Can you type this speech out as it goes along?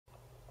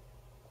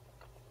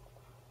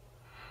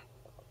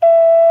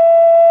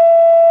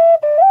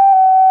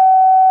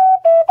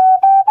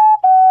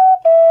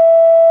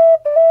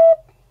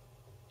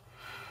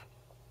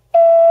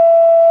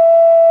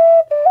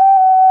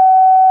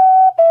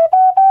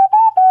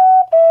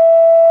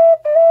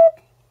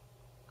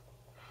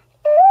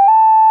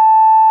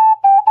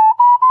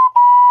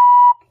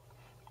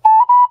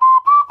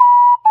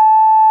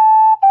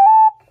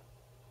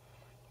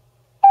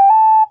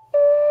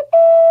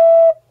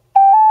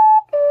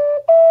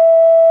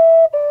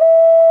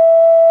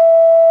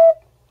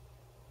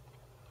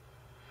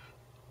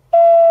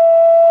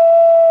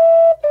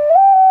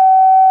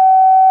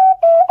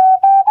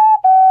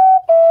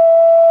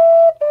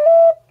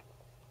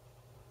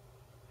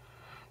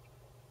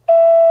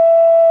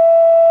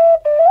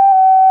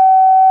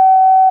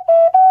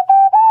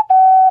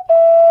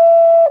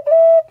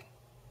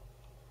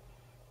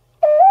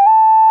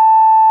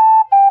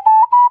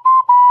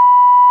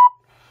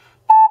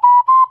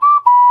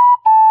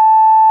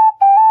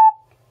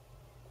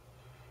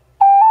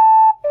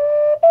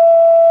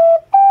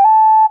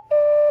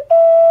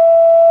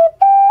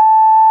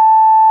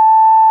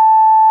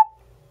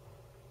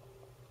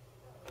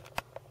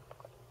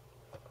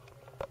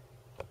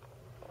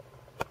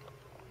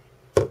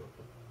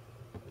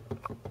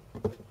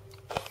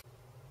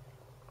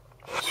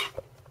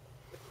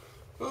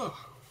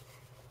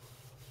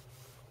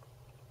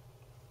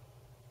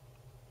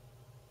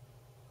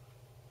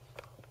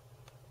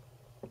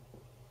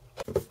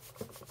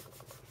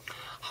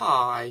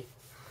Hi.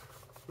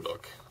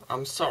 Look,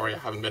 I'm sorry I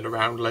haven't been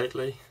around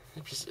lately.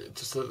 It's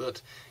just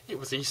that it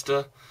was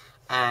Easter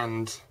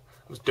and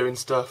I was doing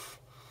stuff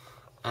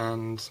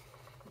and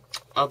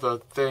other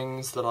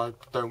things that I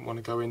don't want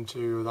to go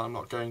into, that I'm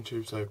not going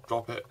to, so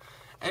drop it.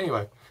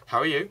 Anyway, how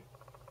are you?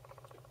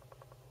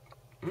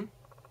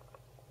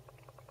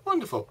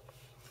 Wonderful.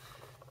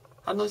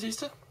 Had a nice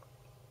Easter?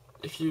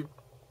 If you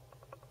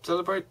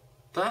celebrate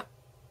that?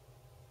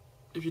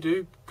 If you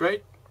do,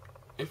 great.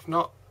 If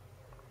not,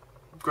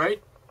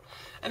 great.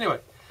 Anyway,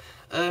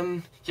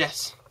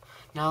 yes,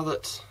 now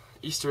that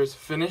Easter is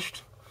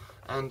finished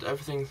and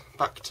everything's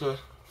back to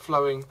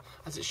flowing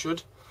as it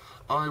should,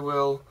 I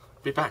will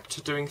be back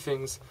to doing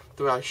things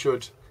the way I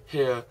should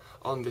here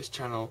on this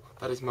channel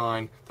that is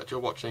mine, that you're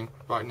watching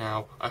right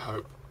now, I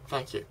hope.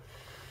 Thank you.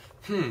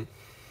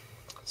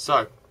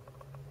 So,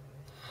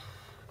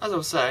 as I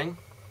was saying,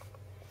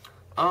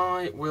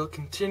 I will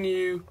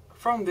continue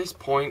from this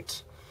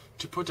point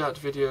to put out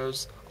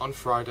videos on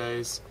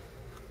Fridays.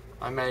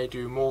 I may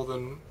do more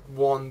than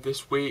one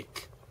this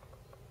week,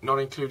 not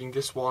including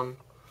this one,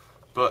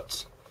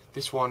 but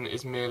this one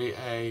is merely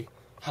a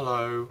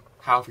hello,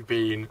 how have you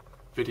been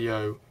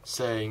video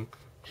saying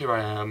here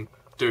I am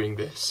doing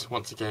this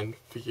once again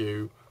for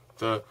you,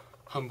 the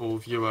humble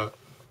viewer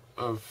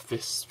of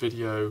this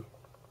video.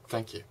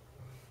 Thank you.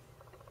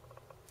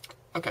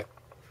 Okay.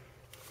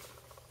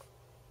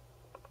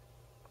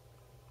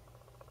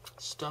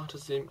 Start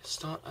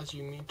as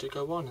you mean to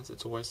go on, as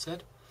it's always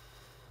said.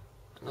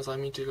 And as I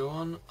mean to go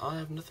on, I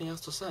have nothing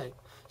else to say.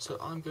 So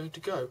I'm going to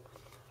go.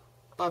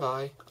 Bye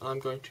bye. And I'm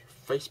going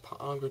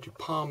to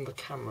palm the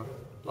camera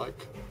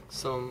like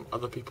some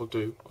other people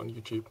do on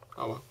YouTube.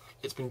 Oh well,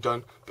 it's been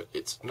done, but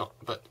it's not.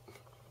 But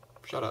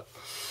shut up.